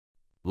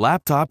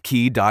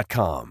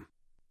LaptopKey.com,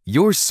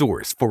 your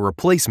source for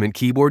replacement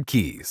keyboard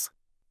keys.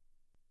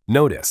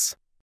 Notice: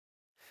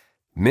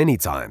 many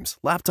times,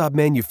 laptop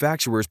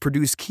manufacturers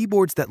produce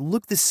keyboards that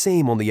look the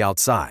same on the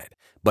outside,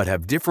 but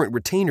have different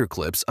retainer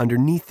clips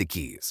underneath the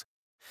keys.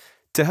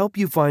 To help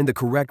you find the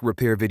correct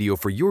repair video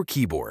for your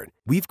keyboard,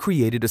 we've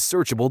created a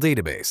searchable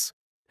database.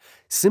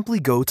 Simply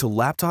go to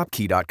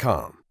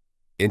LaptopKey.com,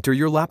 enter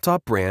your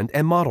laptop brand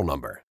and model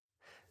number.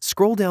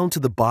 Scroll down to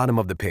the bottom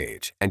of the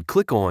page and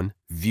click on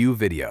View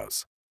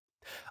Videos.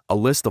 A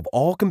list of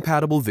all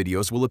compatible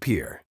videos will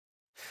appear.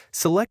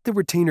 Select the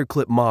retainer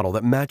clip model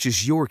that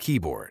matches your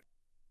keyboard.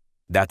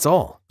 That's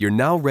all. You're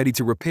now ready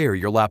to repair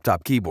your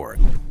laptop keyboard.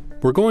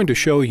 We're going to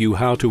show you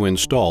how to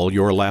install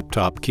your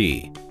laptop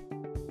key.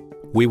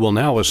 We will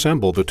now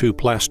assemble the two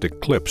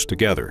plastic clips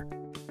together.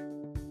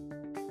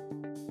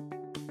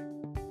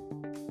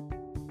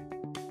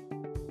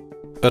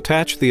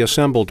 Attach the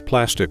assembled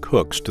plastic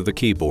hooks to the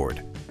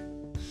keyboard.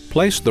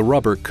 Place the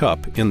rubber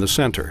cup in the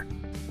center.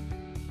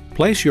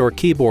 Place your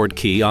keyboard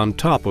key on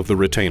top of the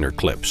retainer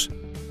clips.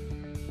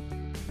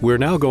 We're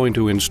now going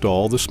to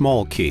install the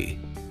small key.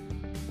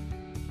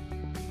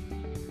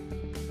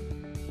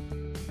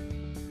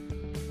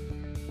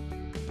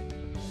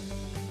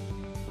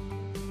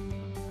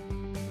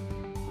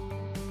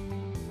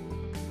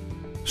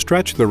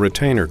 Stretch the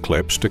retainer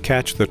clips to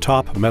catch the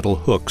top metal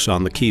hooks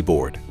on the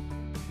keyboard.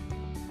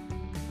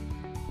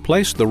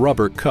 Place the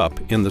rubber cup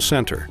in the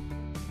center.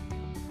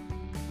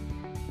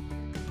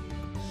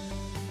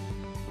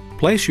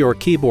 Place your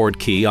keyboard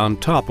key on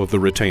top of the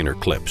retainer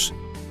clips.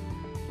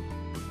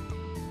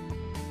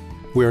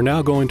 We are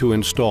now going to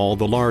install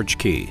the large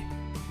key.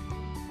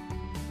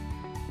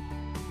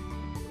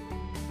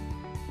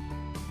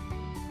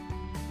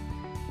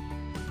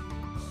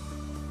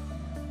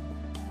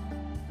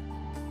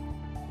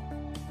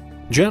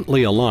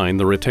 Gently align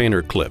the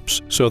retainer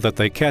clips so that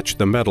they catch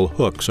the metal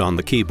hooks on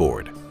the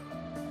keyboard.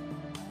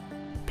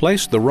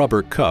 Place the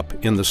rubber cup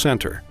in the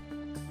center.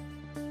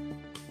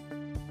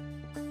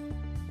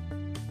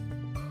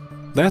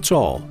 That's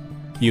all.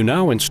 You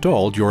now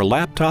installed your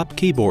laptop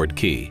keyboard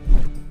key.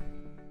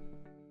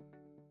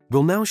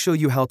 We'll now show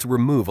you how to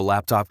remove a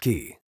laptop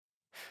key.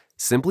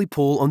 Simply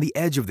pull on the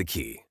edge of the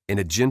key in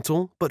a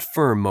gentle but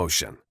firm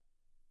motion.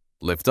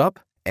 Lift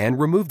up and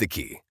remove the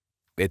key.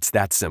 It's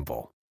that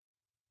simple.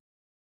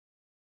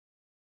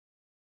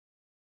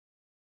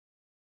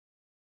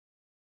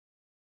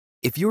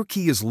 If your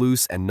key is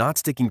loose and not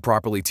sticking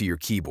properly to your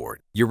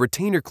keyboard, your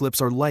retainer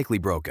clips are likely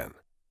broken.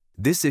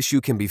 This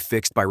issue can be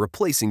fixed by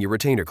replacing your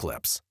retainer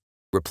clips.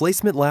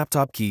 Replacement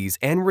laptop keys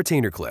and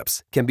retainer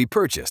clips can be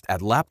purchased at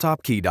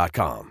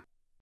LaptopKey.com.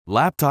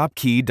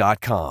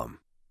 LaptopKey.com,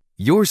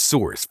 your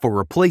source for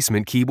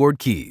replacement keyboard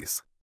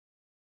keys.